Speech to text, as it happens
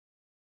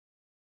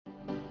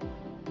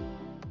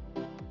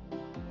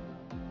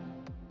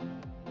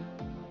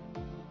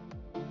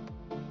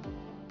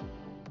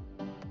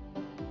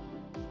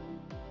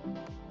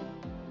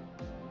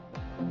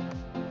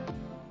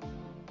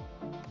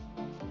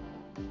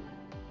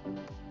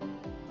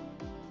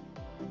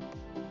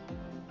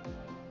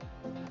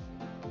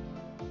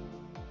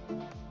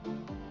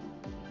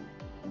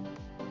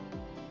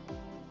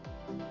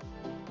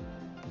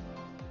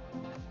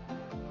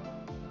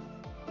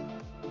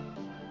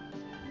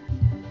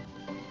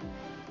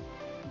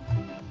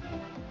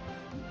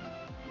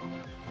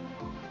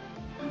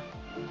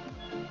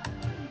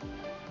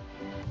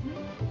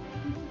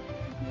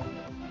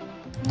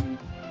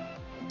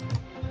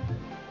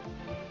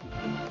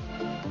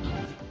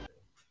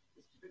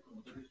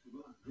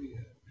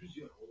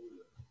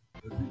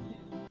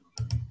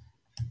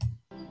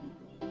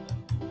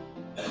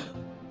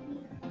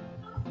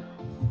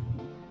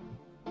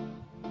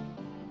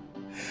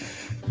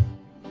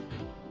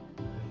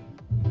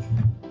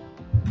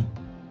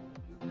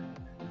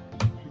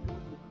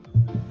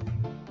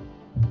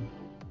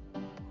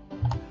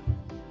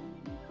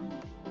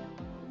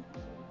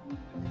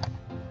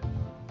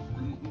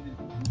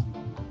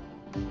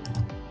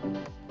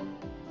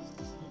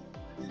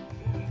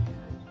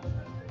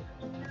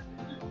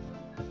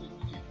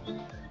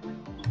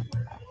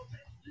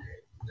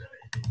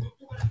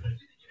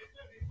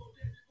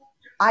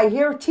I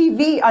hear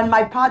TV on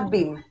my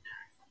Podbeam.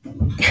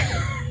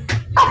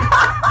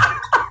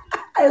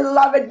 I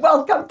love it.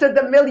 Welcome to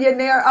the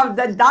Millionaire of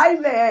the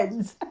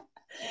Diamonds.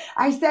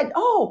 I said,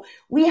 oh,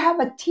 we have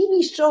a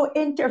TV show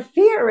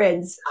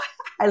interference.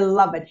 I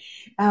love it.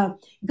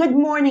 Good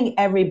morning,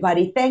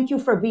 everybody. Thank you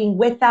for being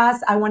with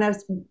us. I want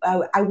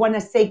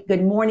to say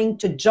good morning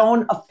to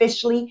Joan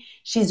officially.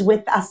 She's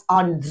with us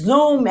on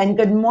Zoom. And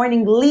good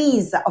morning,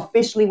 Lise,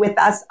 officially with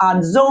us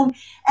on Zoom.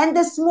 And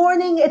this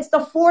morning, it's the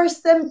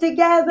foursome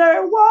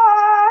together.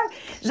 What?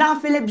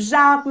 Jean-Philippe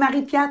Jacques,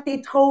 Marie-Pierre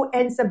Tétrault,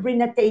 and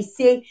Sabrina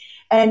Tessier.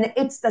 And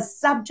it's the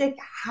subject,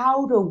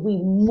 how do we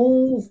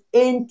move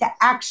into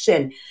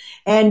action?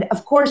 And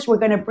of course, we're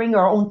going to bring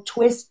our own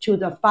twist to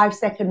the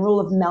 5-second rule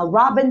of Mel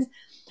Robbins,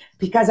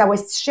 because I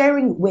was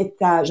sharing with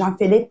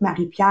Jean-Philippe,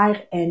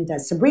 Marie-Pierre, and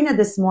Sabrina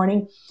this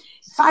morning.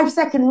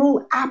 5-second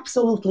rule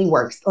absolutely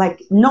works,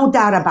 like no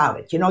doubt about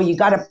it. You know, you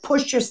got to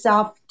push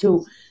yourself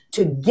to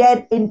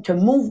get into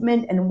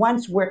movement. And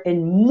once we're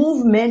in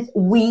movement,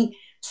 we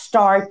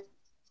start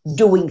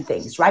doing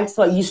things, right?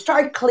 So you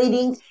start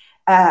cleaning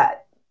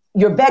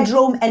your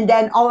bedroom, and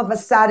then all of a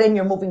sudden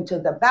you're moving to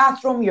the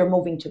bathroom, you're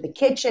moving to the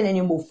kitchen, and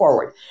you move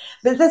forward.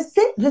 But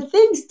the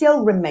thing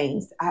still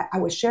remains, I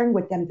was sharing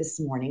with them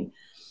this morning,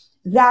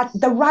 that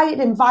the right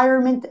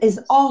environment is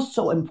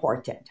also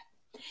important.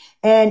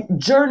 And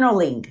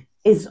journaling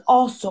is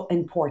also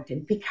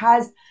important,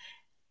 because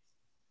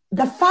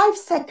the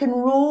 5-second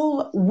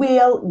rule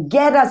will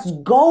get us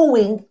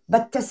going,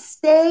 but to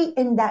stay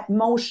in that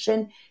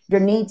motion, there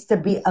needs to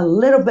be a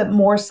little bit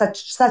more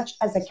such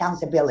as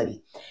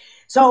accountability.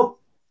 So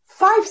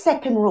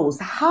 5-second rules,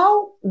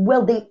 how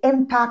will they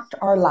impact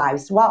our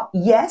lives? Well,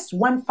 yes,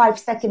 one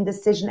 5-second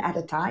decision at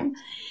a time.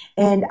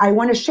 And I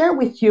want to share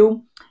with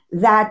you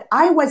that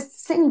I was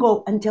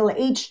single until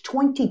age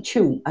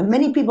 22. And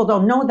many people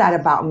don't know that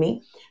about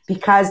me,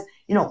 because,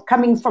 you know,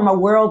 coming from a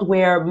world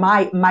where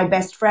my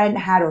best friend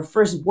had her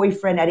first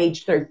boyfriend at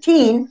age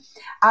 13,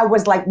 I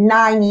was like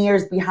 9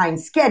 years behind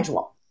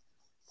schedule.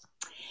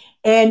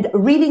 And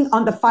reading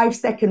on the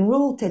 5-second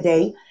rule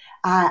today,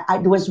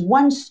 there was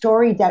one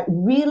story that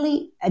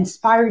really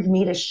inspired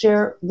me to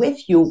share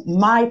with you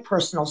my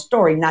personal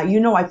story. Now, you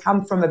know, I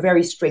come from a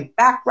very strict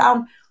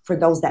background. For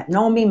those that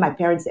know me, my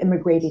parents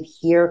immigrated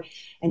here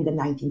in the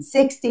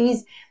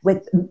 1960s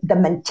with the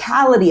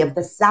mentality of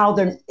the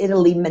Southern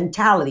Italy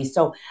mentality.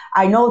 So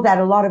I know that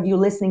a lot of you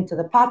listening to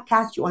the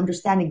podcast, you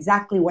understand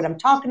exactly what I'm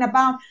talking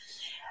about.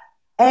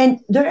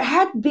 And there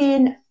had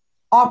been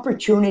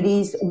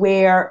opportunities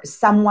where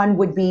someone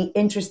would be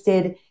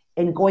interested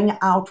in going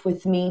out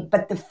with me,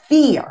 but the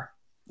fear,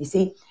 you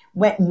see,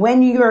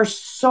 when you're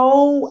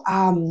so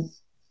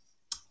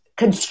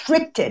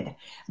constricted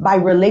by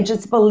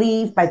religious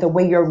belief, by the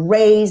way you're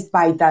raised,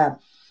 by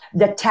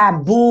the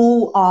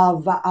taboo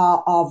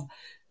of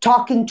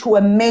talking to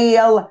a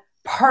male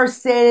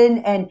person,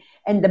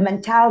 and the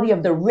mentality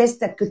of the risk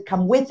that could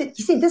come with it.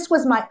 You see, this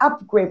was my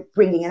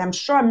upbringing, and I'm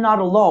sure I'm not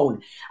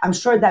alone. I'm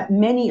sure that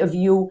many of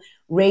you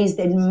raised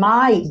in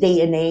my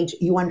day and age,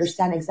 you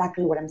understand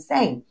exactly what I'm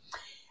saying.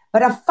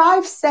 But a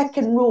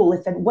 5-second rule,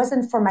 if it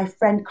wasn't for my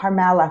friend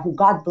Carmela, who,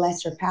 God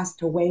bless her,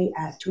 passed away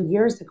 2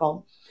 years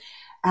ago,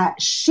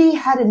 she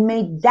hadn't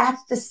made that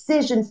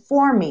decision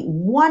for me.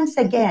 Once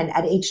again,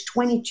 at age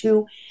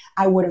 22,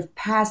 I would have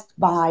passed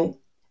by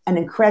an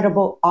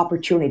incredible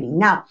opportunity.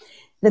 Now,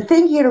 the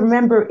thing here to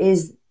remember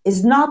is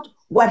not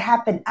what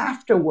happened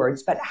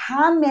afterwards, but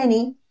how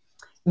many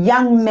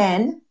young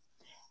men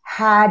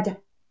had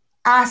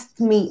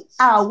asked me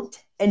out,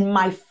 and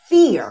my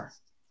fear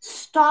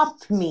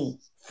stopped me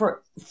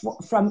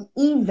from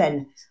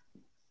even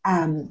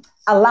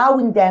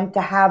allowing them to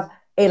have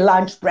a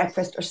lunch,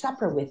 breakfast, or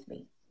supper with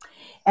me.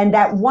 And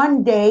that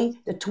one day,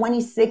 the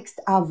 26th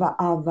of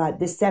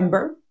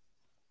December,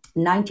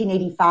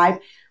 1985,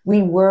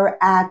 we were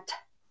at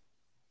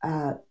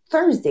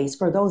Thursdays.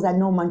 For those that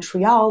know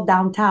Montreal,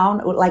 downtown,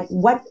 like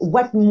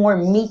what more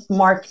meat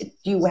market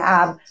do you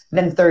have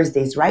than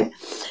Thursdays, right?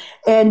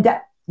 And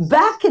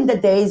back in the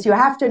days, you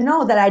have to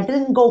know that I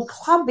didn't go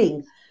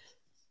clubbing.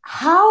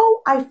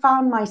 How I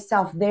found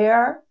myself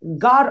there,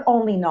 God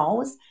only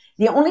knows.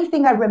 The only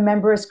thing I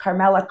remember is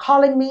Carmela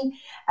calling me.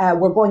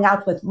 We're going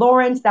out with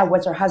Lawrence. That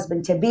was her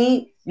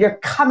husband-to-be. You're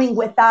coming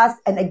with us.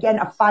 And again,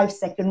 a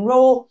 5-second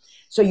rule.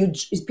 So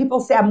people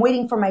say, I'm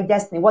waiting for my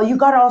destiny. Well, you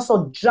got to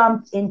also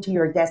jump into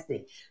your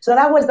destiny. So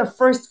that was the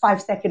first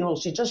 5-second rule.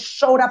 She just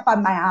showed up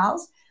at my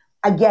house.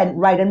 Again,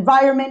 right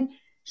environment.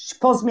 She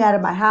pulls me out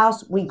of my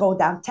house. We go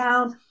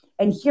downtown.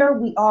 And here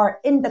we are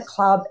in the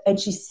club, and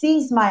she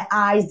sees my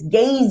eyes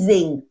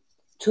gazing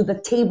to the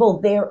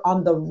table there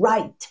on the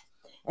right.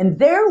 And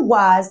there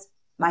was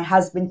my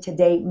husband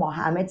today,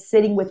 Mohammed,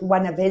 sitting with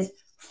one of his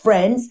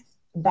friends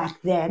back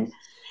then.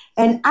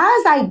 And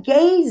as I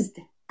gazed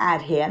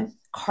at him,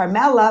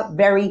 Carmela,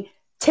 very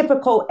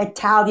typical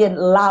Italian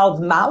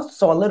loud mouth,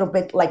 so a little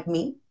bit like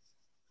me,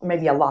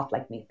 maybe a lot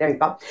like me. There you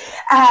go.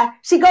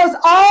 She goes,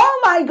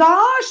 oh my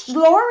gosh,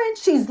 Lauren,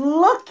 she's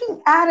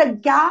looking at a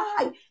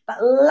guy,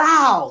 but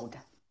loud.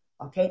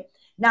 Okay.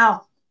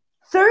 Now,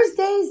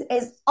 Thursdays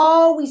is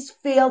always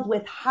filled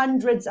with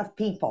hundreds of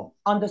people.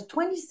 On the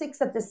 26th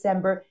of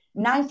December,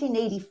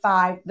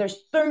 1985,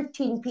 there's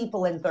 13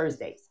 people in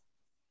Thursdays.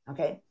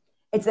 Okay.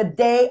 It's a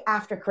day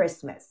after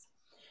Christmas.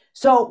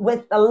 So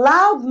with the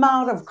loud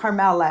mouth of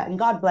Carmela, and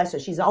God bless her,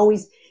 she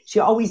always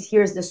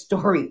hears the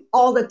story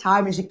all the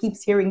time, and she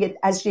keeps hearing it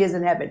as she is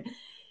in heaven.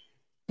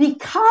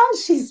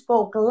 Because she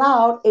spoke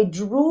loud, it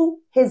drew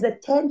his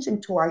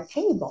attention to our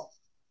table.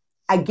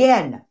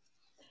 Again,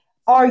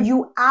 are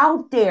you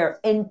out there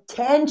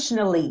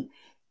intentionally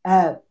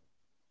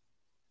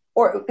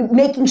or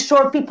making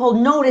sure people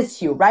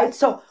notice you, right?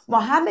 So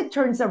Mohammed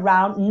turns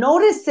around,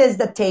 notices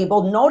the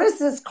table,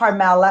 notices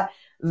Carmela,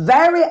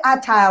 very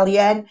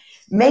Italian,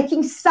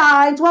 making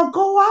signs. Well,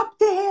 go up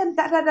to him,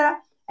 da, da, da.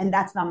 And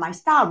that's not my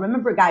style.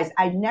 Remember, guys,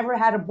 I never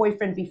had a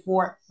boyfriend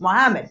before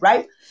Mohammed,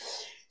 right?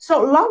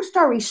 So long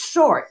story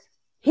short,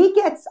 he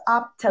gets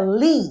up to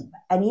leave,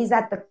 and he's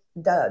at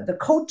the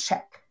coat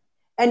check.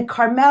 And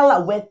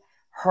Carmela, with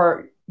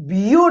her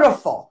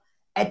beautiful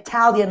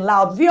Italian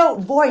loud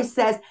voice,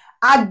 says,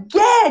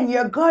 again,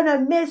 you're going to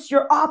miss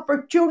your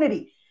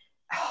opportunity.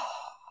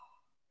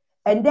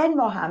 And then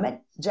Mohammed,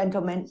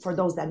 gentleman, for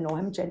those that know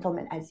him,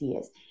 gentleman as he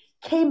is,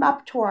 came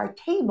up to our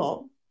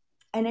table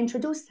and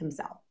introduced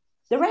himself.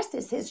 The rest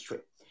is history.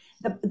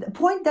 The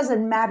point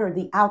doesn't matter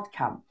the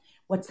outcome.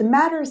 What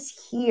matters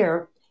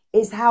here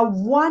is how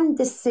one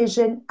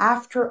decision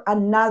after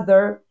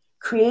another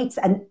creates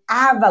an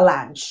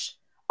avalanche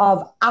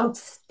of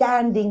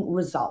outstanding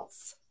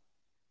results.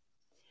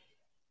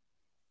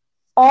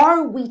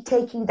 Are we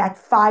taking that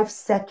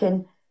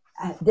 5-second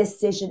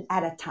decision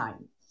at a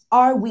time?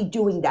 Are we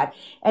doing that?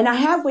 And I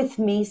have with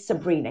me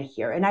Sabrina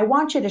here, and I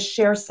want you to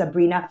share,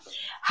 Sabrina,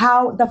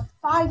 how the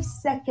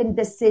 5-second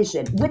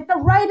decision with the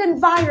right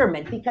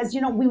environment, because,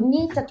 we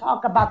need to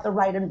talk about the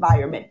right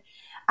environment,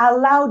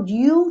 allowed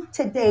you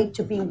today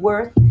to be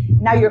worth,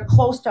 now you're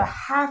close to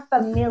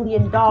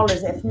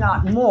 $500,000, if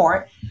not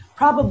more.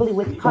 Probably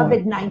with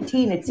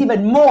COVID-19, it's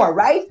even more,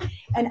 right?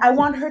 And I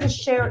want her to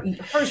share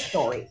her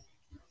story.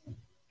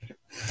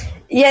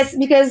 Yes,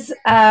 because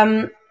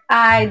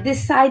I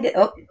decided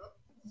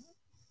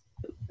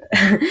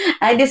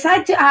I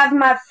decided to have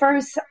my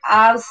first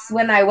house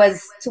when I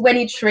was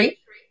 23.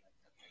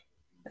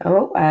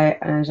 Oh,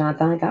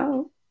 j'entends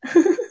encore.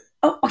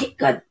 Oh, okay,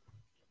 good.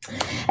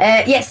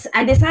 Yes,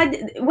 I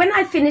decided when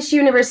I finished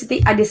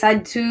university, I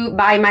decided to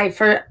buy my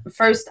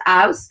first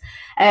house,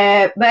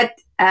 but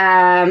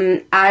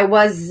I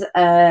was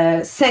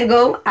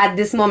single at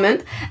this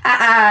moment.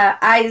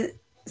 I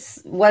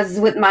was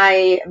with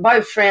my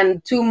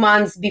boyfriend 2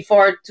 months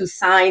before to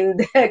sign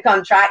the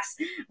contracts,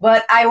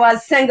 but I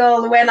was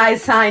single when I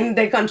signed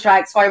the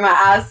contracts for my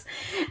house.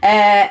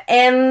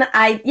 And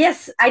I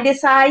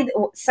decide,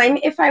 same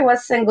if I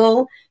was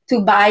single,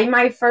 to buy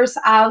my first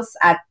house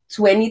at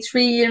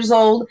 23 years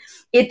old.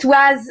 It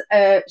was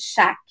a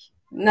shack,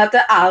 not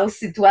a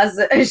house. It was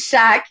a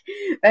shack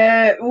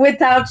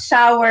without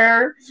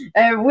shower,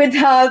 and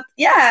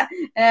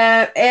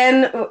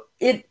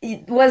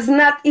it was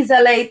not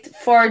isolated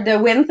for the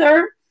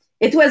winter.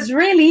 It was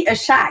really a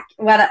shack,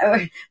 but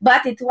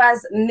it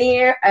was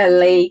near a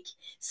lake.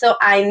 So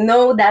I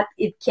know that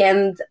it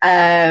can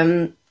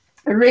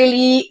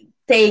really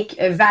take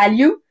a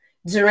value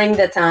during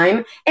the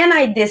time. And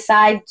I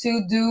decide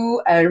to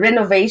do a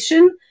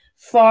renovation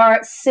for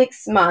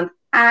 6 months.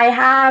 I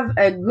have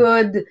a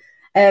good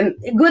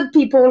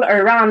people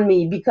around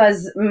me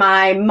because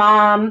my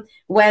mom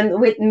went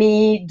with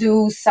me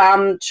do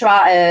some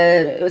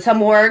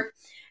work.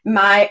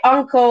 My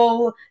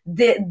uncle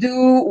did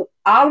do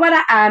all what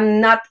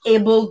I'm not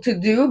able to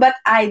do, but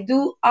I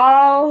do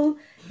all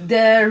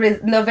the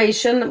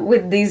renovation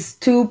with these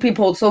 2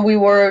 people. So we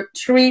were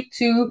 3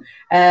 to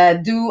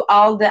do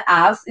all the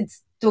house. It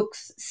took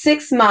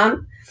 6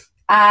 months.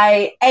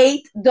 I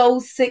ate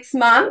those 6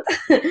 months,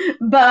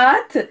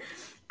 but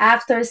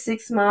after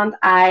 6 months,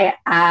 I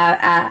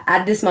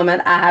at this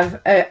moment I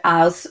have a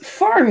house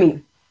for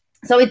me.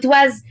 So it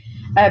was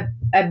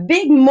a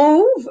big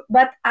move,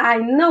 but I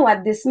know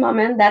at this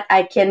moment that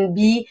I can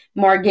be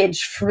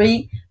mortgage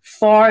free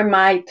for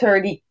my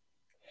 30.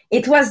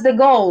 It was the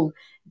goal.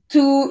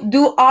 To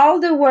do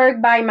all the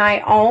work by my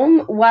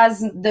own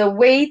was the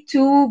way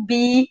to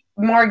be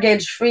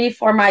mortgage free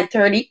for my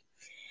 30.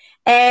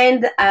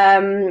 And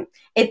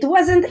it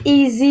wasn't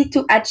easy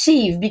to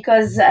achieve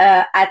because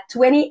at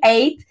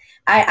 28,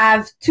 I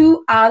have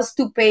 2 houses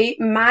to pay,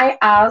 my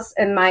house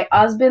and my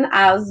husband's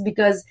house,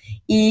 because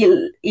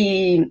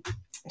he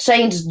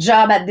changed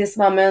job at this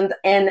moment,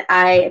 and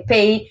I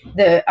pay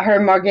her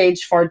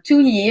mortgage for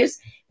 2 years.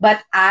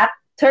 But at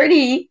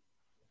 30,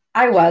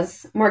 I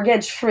was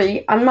mortgage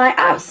free on my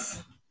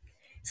house.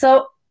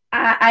 So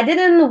I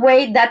didn't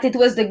wait that it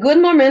was the good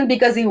moment,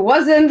 because it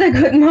wasn't the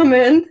good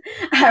moment.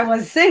 I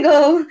was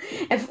single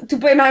to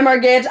pay my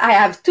mortgage. I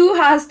have 2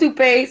 houses to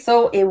pay.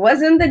 So it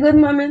wasn't the good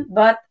moment,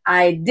 but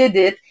I did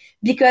it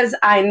because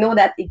I know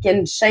that it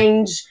can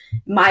change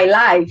my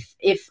life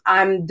if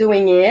I'm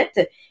doing it.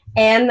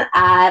 And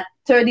at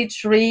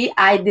 33,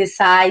 I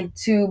decide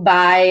to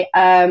buy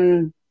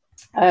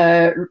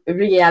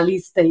real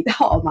estate.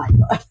 Oh my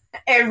God.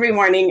 Every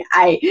morning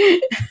I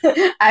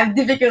I have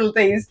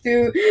difficulties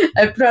to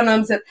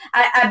pronounce it.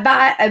 I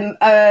buy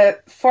a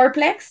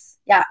fourplex.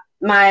 Yeah,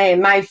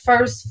 my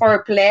first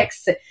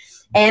fourplex.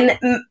 And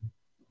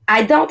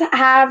I don't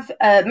have,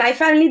 my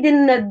family did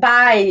not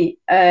buy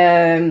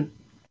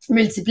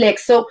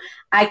multiplex. So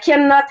I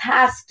cannot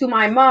ask to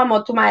my mom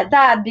or to my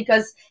dad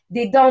because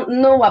they don't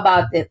know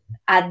about it.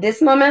 At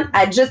this moment,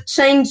 I just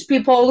change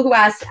people who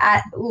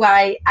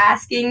I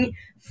asking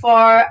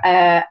for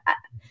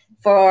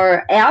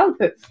help,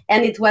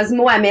 and it was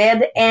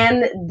Mohamed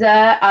and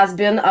the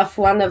husband of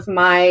one of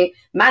my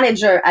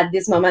manager at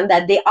this moment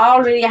that they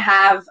already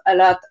have a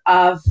lot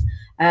of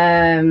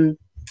um,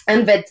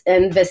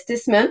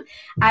 investment.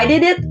 I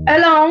did it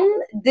alone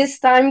this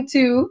time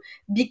too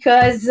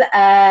because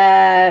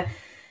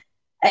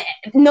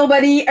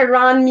nobody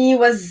around me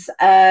was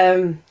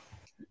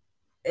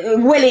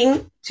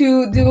willing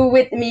to do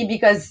with me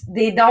because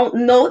they don't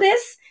know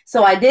this.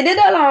 So I did it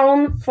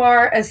alone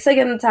for a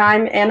second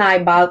time, and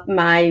I bought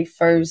my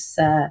first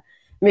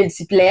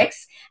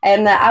multiplex,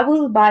 and I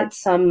will buy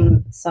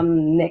some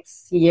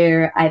next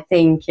year. I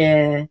think.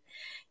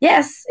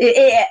 Yes,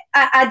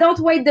 I don't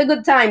wait the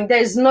good time.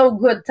 There's no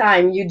good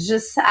time. You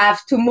just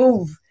have to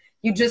move.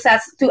 You just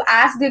have to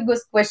ask the good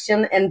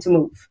question and to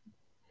move.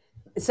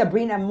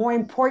 Sabrina, more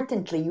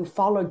importantly, you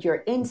followed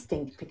your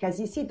instinct, because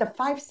you see the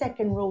 5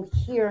 second rule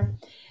here.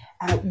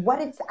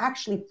 What it's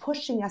actually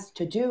pushing us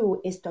to do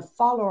is to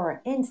follow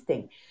our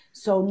instinct.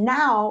 So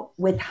now,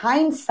 with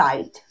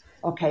hindsight,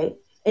 okay,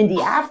 in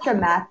the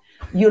aftermath,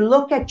 you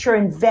look at your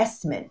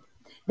investment.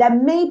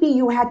 That maybe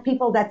you had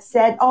people that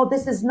said, "Oh,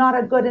 this is not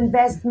a good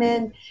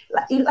investment."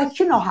 Like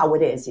you know how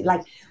it is.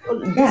 Like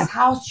Yeah. this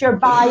house you're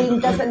buying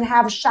doesn't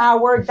have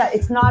shower. That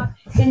it's not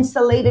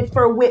insulated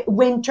for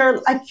winter.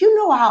 Like you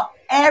know how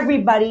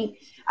everybody.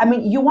 I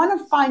mean, you want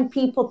to find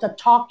people to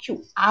talk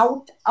you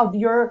out of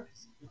your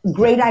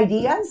great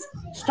ideas.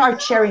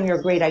 Start sharing your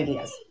great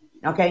ideas.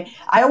 Okay,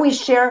 I always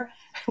share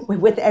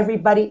with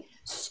everybody.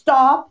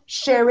 Stop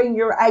sharing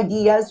your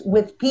ideas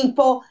with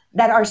people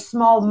that are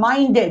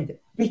small-minded,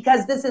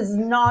 because this is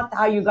not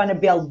how you're going to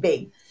build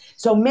big.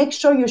 So make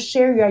sure you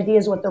share your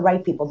ideas with the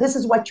right people. This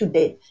is what you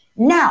did.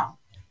 Now,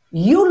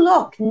 you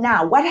look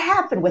now, what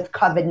happened with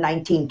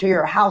COVID-19 to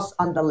your house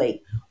on the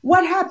lake?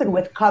 What happened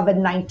with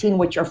COVID-19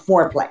 with your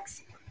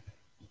fourplex?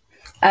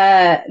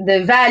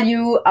 The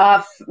value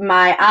of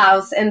my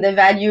house and the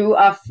value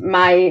of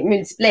my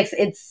multiplex,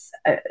 it's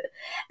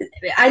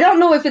I don't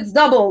know if it's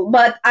double,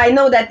 but I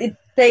know that it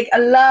take a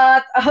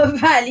lot of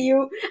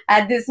value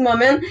at this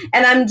moment.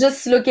 And I'm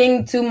just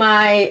looking to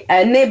my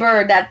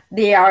neighbor that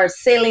they are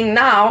selling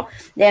now,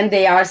 and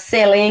they are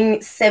selling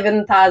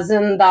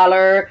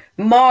 $7,000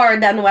 more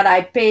than what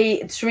I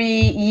paid 3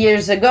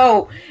 years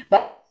ago.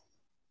 But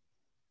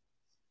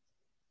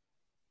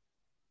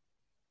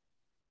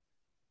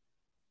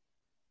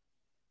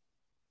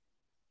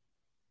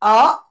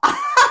Oh,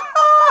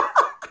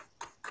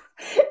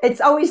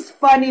 it's always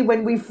funny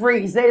when we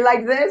freeze. They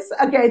like this.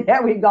 Okay,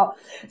 there we go.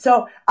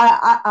 So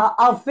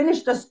I'll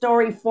finish the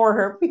story for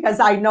her because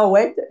I know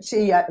it.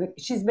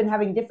 She's been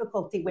having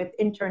difficulty with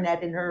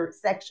internet in her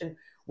section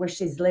where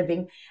she's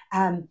living,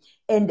 and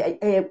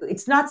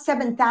it's not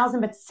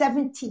 7,000, but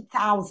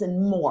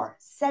 70,000 more.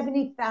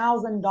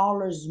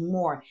 $70,000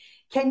 more.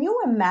 Can you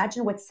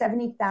imagine what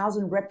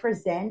 70,000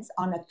 represents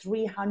on a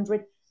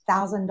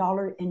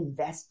 $300,000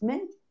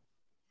 investment?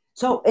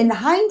 So in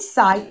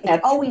hindsight, it's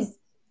that's always.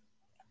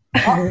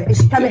 Oh, is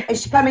she coming? yeah.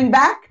 Is she coming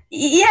back?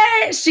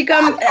 Yeah, she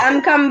come.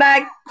 I'm come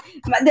back.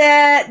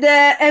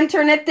 The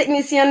internet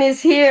technician is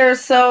here,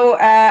 so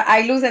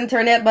I lose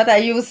internet, but I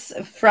use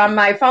from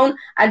my phone.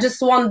 I just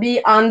won't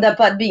be on the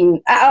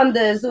Podbean, on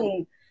the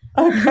Zoom.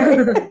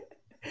 Okay.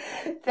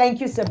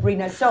 Thank you,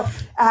 Sabrina. So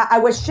I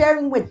was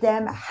sharing with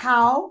them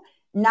how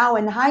now,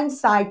 in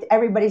hindsight,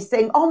 everybody's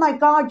saying, "Oh my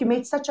God, you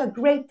made such a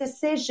great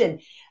decision."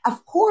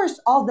 Of course,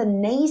 all the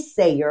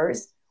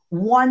naysayers,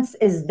 once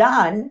is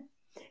done,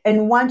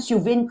 and once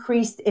you've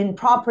increased in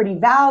property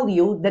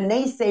value, the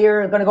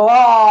naysayer are going to go,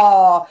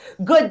 "Oh,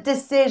 good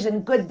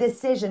decision, good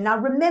decision." Now,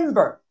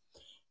 remember,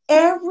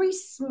 every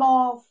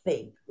small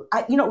thing,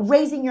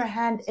 raising your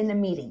hand in a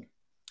meeting,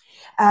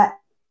 uh,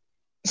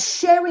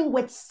 sharing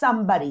with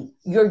somebody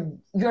your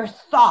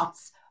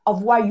thoughts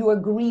of why you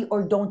agree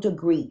or don't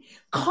agree,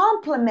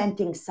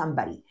 complimenting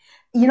somebody,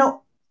 you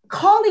know,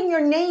 calling your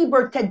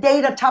neighbor to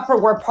date a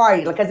Tupperware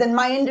party, because in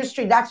my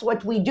industry, that's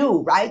what we do,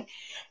 right?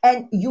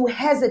 And you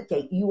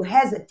hesitate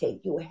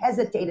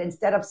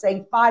instead of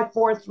saying five,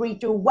 four, three,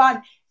 two,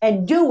 one,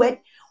 and do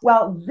it.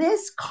 Well,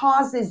 this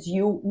causes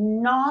you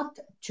not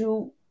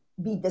to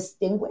be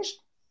distinguished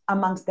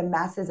amongst the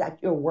masses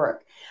at your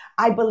work.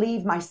 I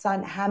believe my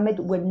son Hamid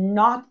would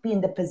not be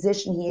in the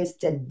position he is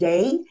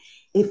today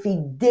if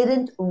he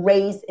didn't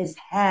raise his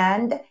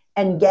hand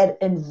and get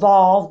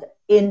involved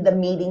in the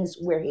meetings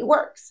where he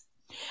works.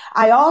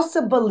 I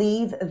also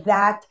believe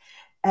that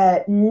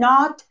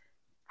not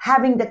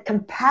having the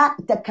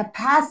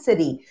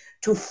capacity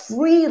to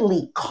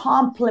freely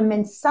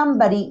compliment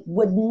somebody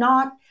would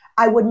not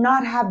I would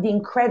not have the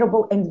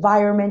incredible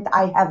environment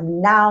I have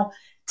now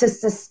to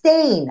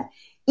sustain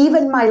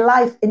even my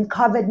life in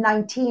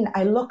COVID-19.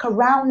 I look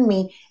around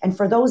me, and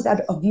for those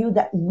of you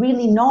that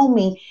really know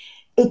me,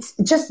 it's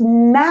just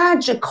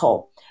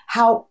magical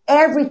how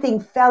everything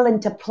fell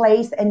into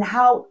place and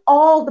how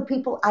all the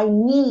people I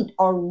need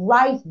are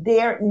right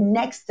there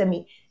next to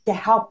me to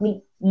help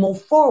me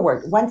move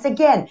forward. Once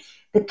again,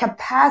 the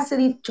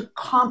capacity to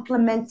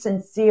compliment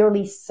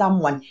sincerely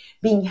someone,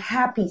 being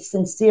happy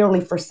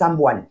sincerely for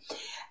someone,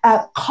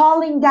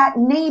 calling that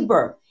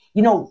neighbor,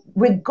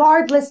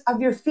 regardless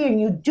of your fear, and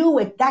you do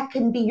it, that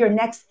can be your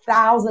next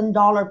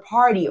 $1,000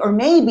 party. Or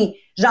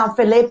maybe,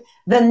 Jean-Philippe,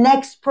 the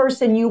next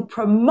person you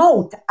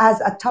promote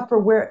as a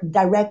Tupperware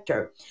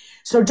director.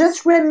 So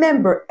just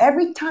remember,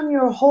 every time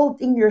you're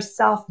holding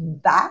yourself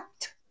back,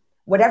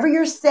 whatever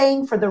you're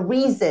saying for the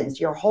reasons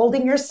you're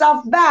holding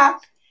yourself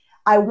back,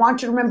 I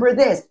want you to remember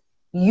this: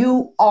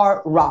 you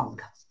are wrong.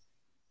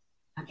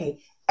 Okay.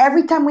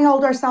 Every time we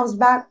hold ourselves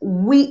back,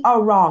 we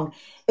are wrong.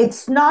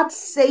 It's not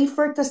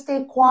safer to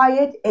stay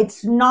quiet.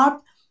 It's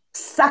not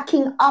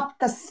sucking up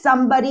to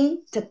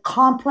somebody to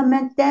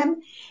compliment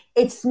them.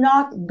 It's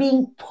not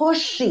being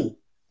pushy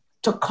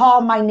to call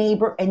my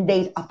neighbor and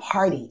date a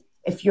party.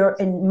 If you're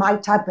in my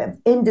type of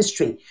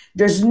industry,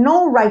 there's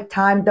no right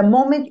time. The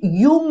moment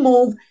you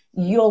move,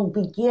 you'll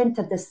begin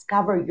to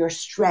discover your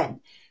strength.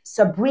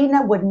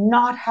 Sabrina would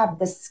not have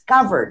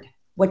discovered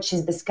what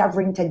she's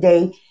discovering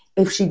today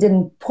if she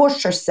didn't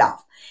push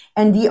herself.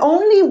 And the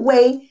only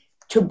way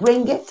to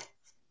bring it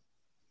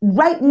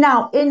right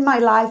now in my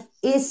life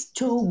is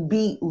to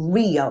be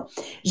real.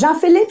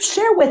 Jean-Philippe,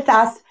 share with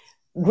us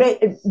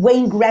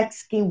Wayne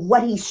Gretzky,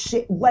 what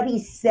he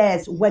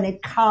says when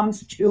it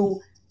comes to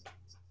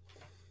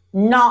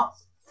not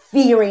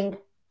fearing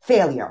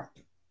failure.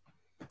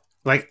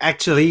 Like,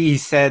 actually, he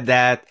said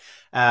that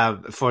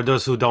for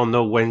those who don't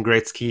know, Wayne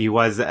Gretzky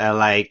was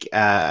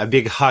a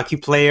big hockey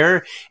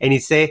player, and he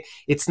say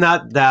it's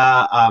not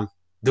the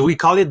do we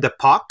call it the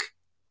puck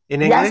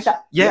in English?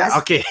 Yes, yes.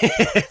 Okay,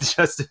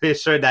 just to be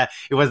sure that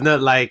it was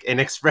not like an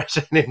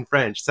expression in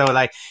French. So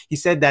like he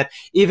said that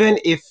even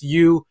if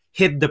you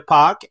hit the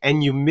puck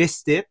and you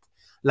missed it,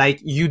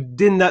 like you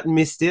did not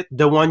miss it,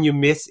 the one you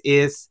miss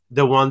is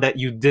the one that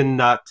you did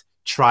not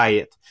try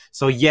it.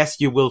 So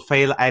yes, you will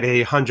fail at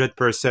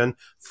 100%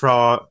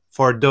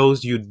 for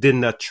those you did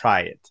not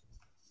try it.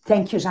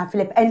 Thank you,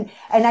 Jean-Philippe. And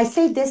I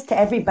say this to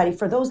everybody.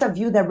 For those of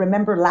you that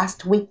remember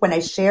last week when I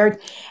shared,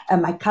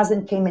 my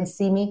cousin came and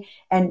see me,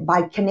 and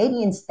by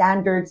Canadian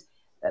standards,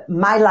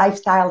 my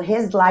lifestyle,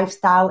 his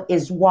lifestyle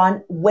is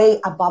one way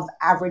above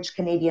average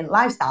Canadian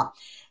lifestyle.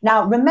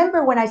 Now,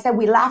 remember when I said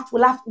we laughed?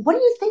 What do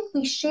you think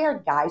we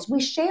shared, guys?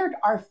 We shared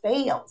our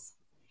fails.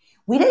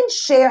 We didn't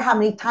share how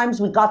many times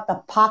we got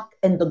the puck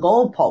in the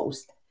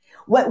goalpost.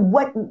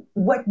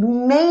 What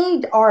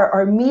made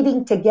our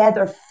meeting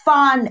together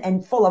fun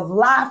and full of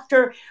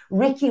laughter,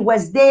 Ricky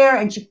was there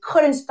and she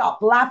couldn't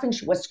stop laughing.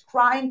 She was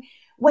crying,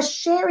 was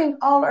sharing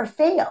all our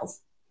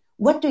fails.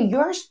 What do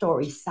your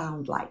stories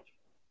sound like?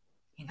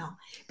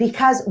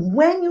 Because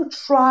when you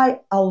try,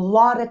 a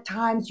lot of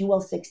times you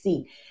will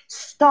succeed.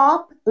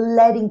 Stop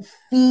letting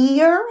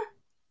fear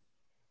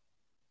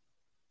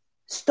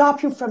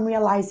stop you from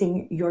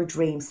realizing your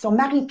dreams. So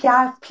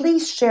Marie-Pierre,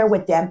 please share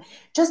with them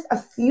just a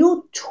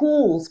few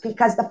tools,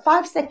 because the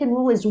 5-second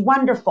rule is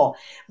wonderful,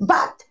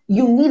 but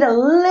you need a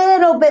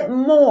little bit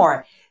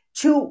more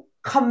to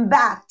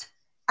combat,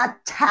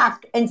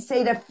 attack, and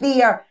say to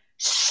fear,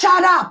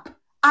 shut up,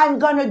 I'm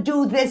going to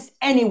do this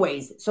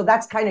anyways. So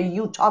that's kind of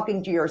you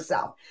talking to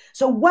yourself.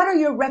 So what are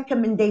your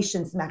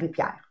recommendations,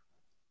 Marie-Pierre?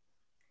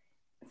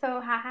 So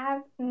I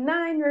have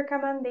 9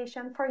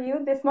 recommendations for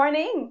you this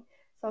morning.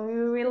 So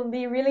you will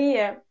be really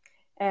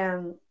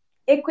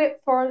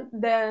equipped for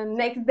the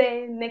next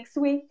day, next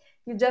week.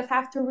 You just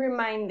have to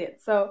remind it.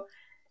 So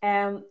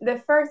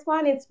the first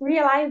one is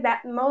realize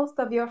that most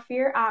of your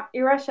fears are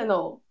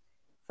irrational.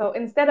 So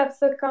instead of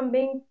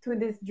succumbing to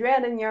this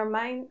dread in your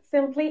mind,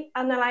 simply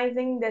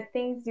analyzing the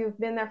things you've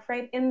been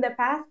afraid in the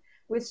past,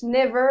 which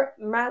never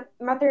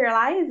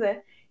materialize,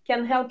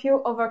 can help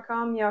you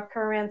overcome your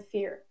current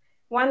fear.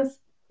 Once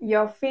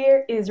your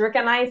fear is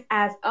recognized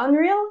as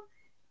unreal,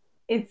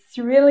 it's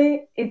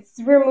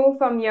removed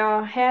from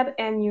your head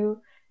and you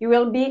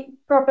will be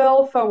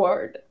propelled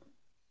forward.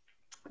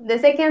 The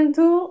second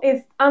tool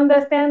is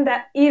understand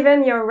that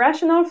even your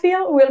rational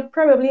fear will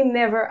probably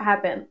never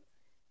happen.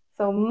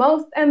 So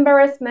most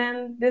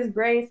embarrassment,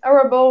 disgrace,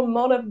 horrible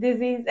mode of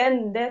disease,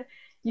 and death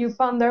you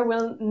ponder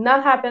will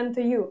not happen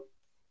to you.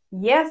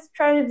 Yes,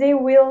 tragedy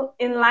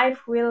in life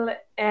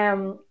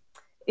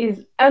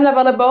is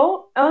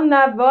unavoidable.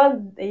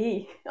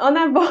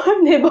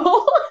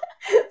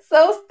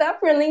 So stop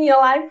ruining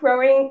your life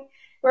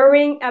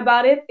worrying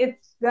about it.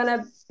 It's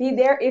gonna be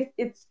there if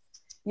it's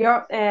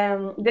your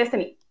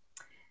destiny.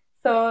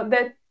 So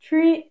the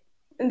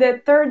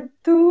third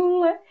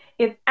tool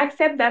is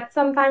accept that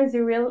sometimes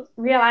you will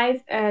realize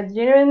a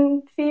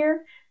genuine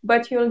fear,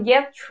 but you'll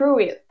get through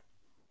it.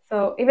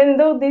 So even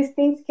though these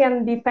things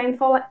can be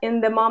painful in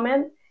the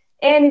moment,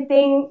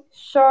 anything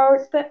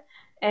short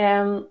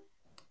of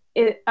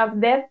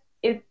that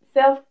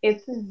itself,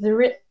 it's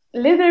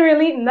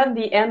literally not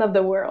the end of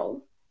the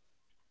world.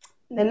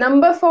 The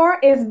number 4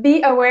 is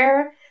be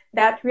aware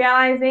that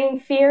realizing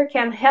fear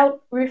can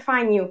help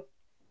refine you.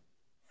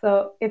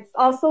 So it's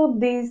also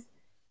these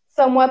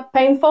somewhat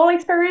painful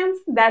experience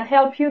that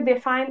help you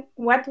define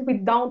what we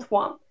don't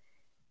want.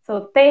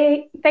 So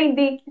take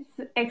this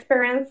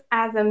experience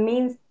as a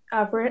means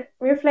of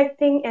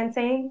reflecting and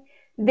saying,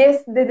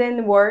 this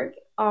didn't work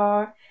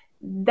or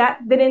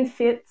that didn't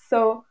fit.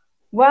 So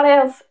what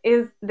else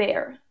is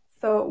there?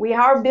 So we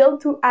are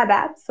built to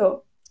adapt.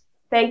 So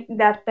take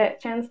that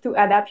chance to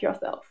adapt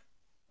yourself.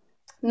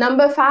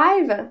 Number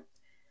 5,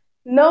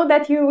 know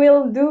that you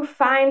will do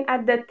fine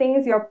at the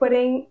things you're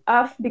putting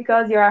off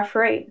because you're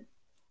afraid.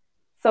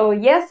 So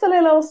yes, a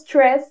little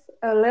stress,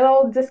 a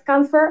little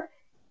discomfort,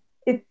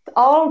 it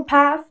all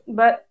pass,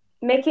 but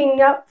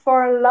making up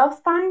for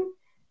lost time,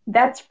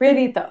 that's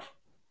really tough.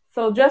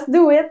 So just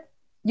do it,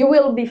 you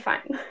will be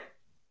fine.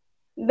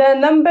 The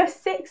number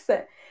 6,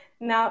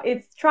 now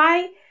it's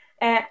try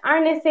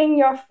harnessing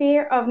your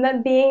fear of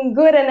not being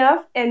good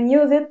enough and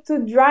use it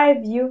to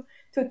drive you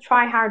to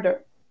try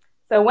harder.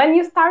 So when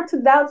you start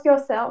to doubt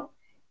yourself,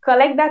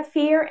 collect that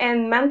fear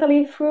and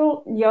mentally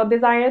fuel your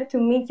desire to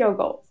meet your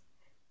goals.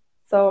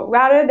 So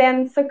rather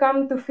than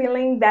succumb to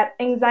feeling that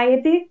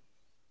anxiety,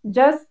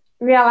 just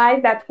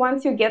realize that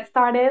once you get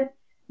started,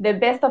 the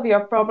best of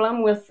your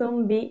problem will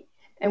soon be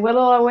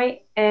whittled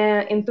away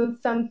into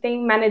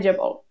something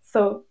manageable.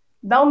 So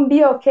don't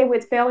be okay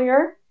with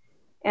failure,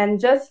 and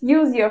just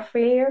use your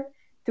fear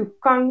to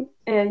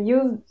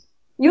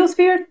use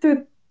fear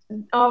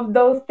of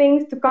those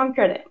things to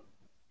conquer them.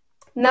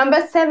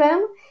 Number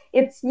 7,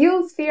 it's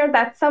use fear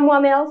that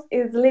someone else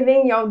is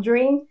living your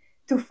dream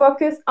to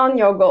focus on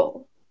your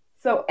goal.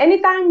 So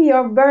anytime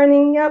you're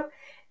burning up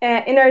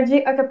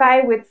energy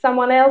occupied with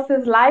someone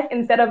else's life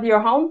instead of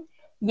your own,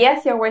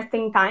 yes, you're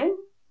wasting time.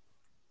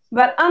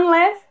 But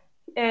unless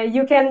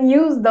you can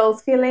use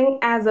those feelings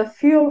as a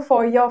fuel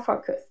for your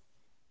focus,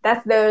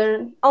 that's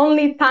the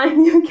only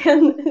time you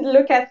can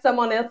look at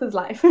someone else's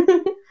life.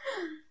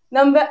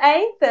 Number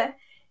 8,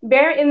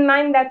 bear in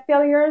mind that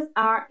failures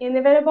are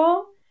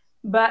inevitable,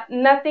 but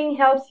nothing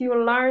helps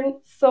you learn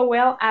so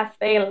well as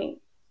failing.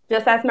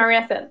 Just as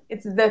Maria said,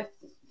 it's the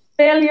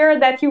failure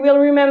that you will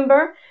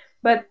remember,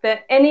 but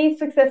any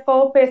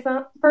successful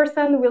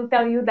person will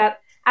tell you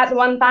that at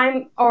one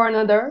time or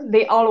another,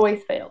 they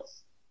always fail.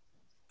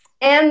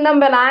 And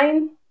number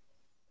 9,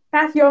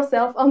 pat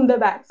yourself on the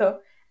back.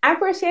 So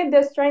appreciate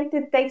the strength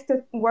it takes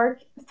to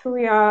work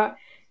through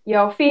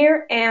your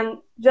fear, and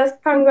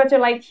just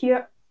congratulate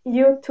you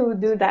to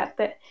do that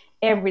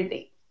every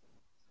day.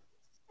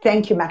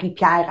 Thank you,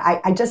 Marie-Pierre.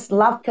 I just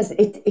love, because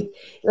it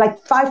like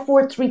 5,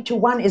 4, 3, 2,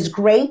 1 is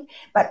great,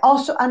 but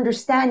also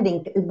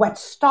understanding what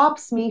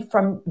stops me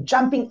from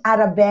jumping out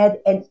of bed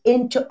and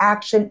into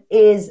action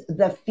is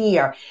the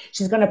fear.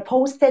 She's going to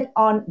post it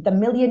on the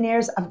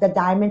Millionaires of the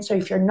Diamond. So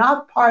if you're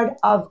not part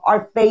of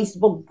our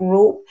Facebook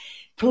group,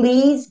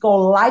 please go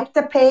like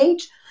the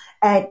page.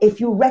 And if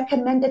you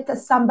recommend it to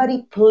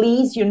somebody,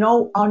 please,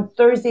 on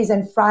Thursdays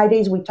and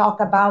Fridays, we talk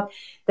about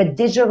the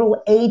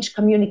digital age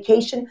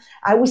communication.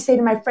 I always say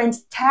to my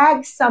friends,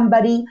 tag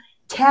somebody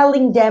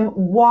telling them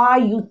why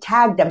you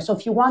tagged them. So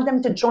if you want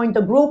them to join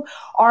the group,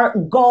 our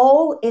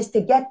goal is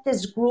to get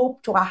this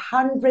group to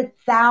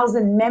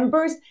 100,000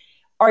 members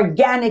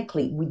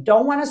organically. We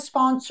don't want to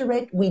sponsor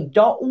it. We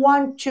don't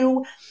want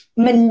to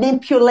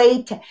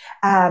manipulate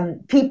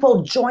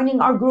people joining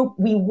our group.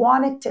 We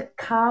want it to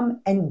come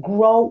and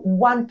grow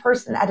one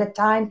person at a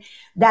time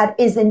that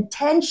is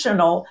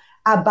intentional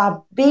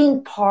about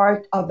being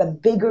part of a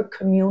bigger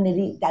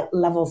community that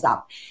levels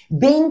up,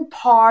 being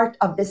part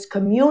of this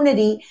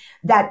community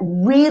that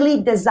really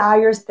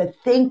desires to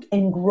think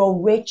and grow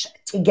rich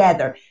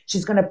together.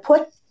 She's going to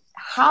put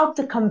how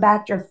to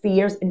combat your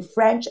fears in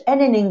French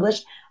and in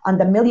English on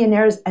the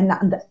Millionaires and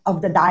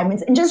of the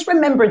Diamonds. And just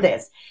remember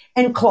this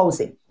in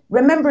closing.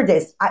 Remember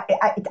this.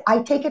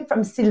 I take it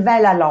from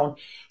Sylvain Lalonde.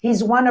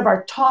 He's one of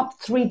our top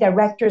 3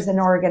 directors in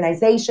our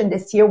organization.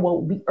 This year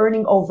will be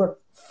earning over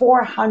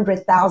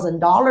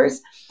 $400,000.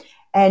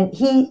 And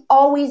he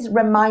always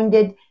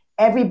reminded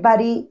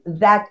everybody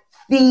that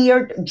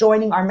feared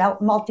joining our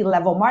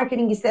multi-level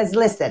marketing. He says,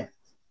 listen,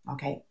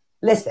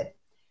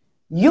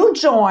 you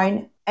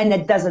join and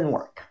it doesn't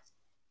work.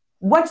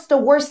 What's the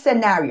worst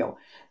scenario?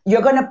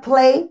 You're going to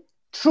play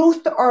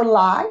truth or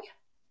lie,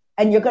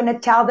 and you're going to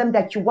tell them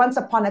that once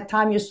upon a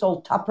time you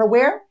sold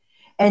Tupperware,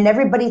 and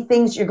everybody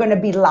thinks you're going to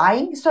be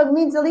lying. So it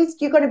means at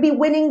least you're going to be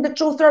winning the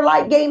truth or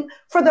lie game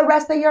for the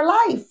rest of your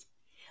life.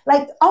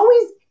 Like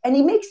always, and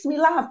he makes me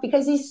laugh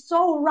because he's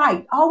so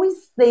right.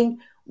 Always think,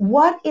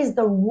 what is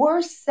the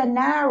worst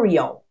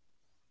scenario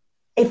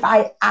if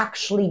I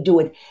actually do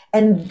it?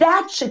 And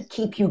that should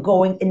keep you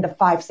going in the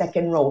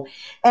 5-second rule.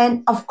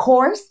 And of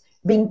course,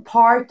 being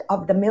part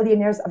of the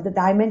Millionaires of the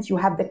Diamonds, you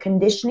have the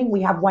conditioning.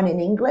 We have one in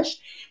English,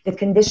 the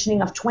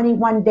conditioning of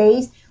 21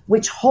 days,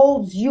 which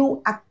holds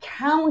you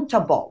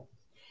accountable.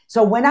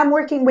 So when I'm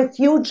working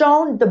with you,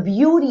 Joan, the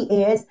beauty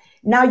is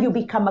now you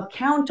become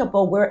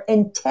accountable where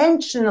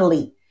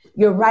intentionally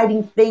you're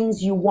writing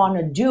things you want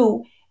to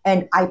do.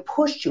 And I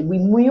push you. We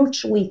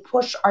mutually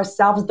push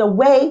ourselves the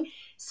way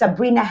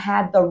Sabrina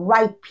had the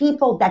right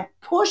people that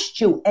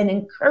pushed you and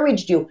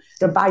encouraged you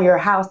to buy your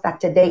house that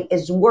today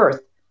is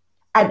worth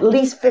at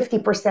least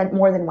 50%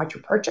 more than what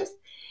you purchased.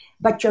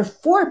 But your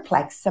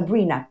fourplex,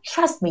 Sabrina,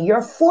 trust me,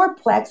 your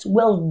fourplex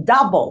will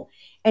double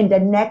in the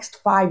next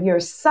 5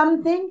 years.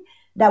 Something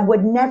that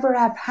would never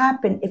have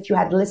happened if you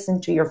had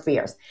listened to your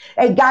fears.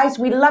 Hey guys,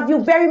 we love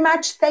you very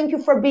much. Thank you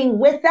for being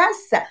with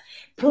us.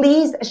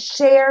 Please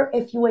share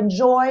if you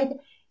enjoyed.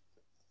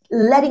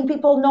 Letting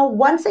people know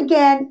once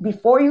again,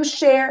 before you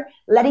share,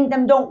 letting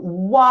them know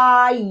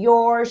why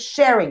you're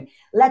sharing.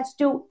 Let's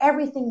do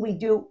everything we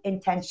do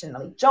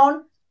intentionally.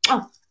 Joan,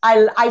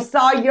 I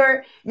saw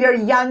your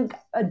young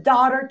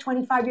daughter,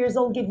 25 years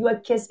old, give you a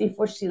kiss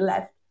before she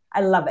left.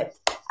 I love it.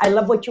 I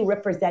love what you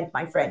represent,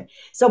 my friend.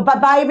 So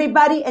bye-bye,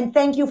 everybody, and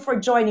thank you for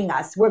joining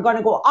us. We're going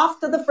to go off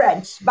to the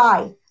French.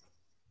 Bye.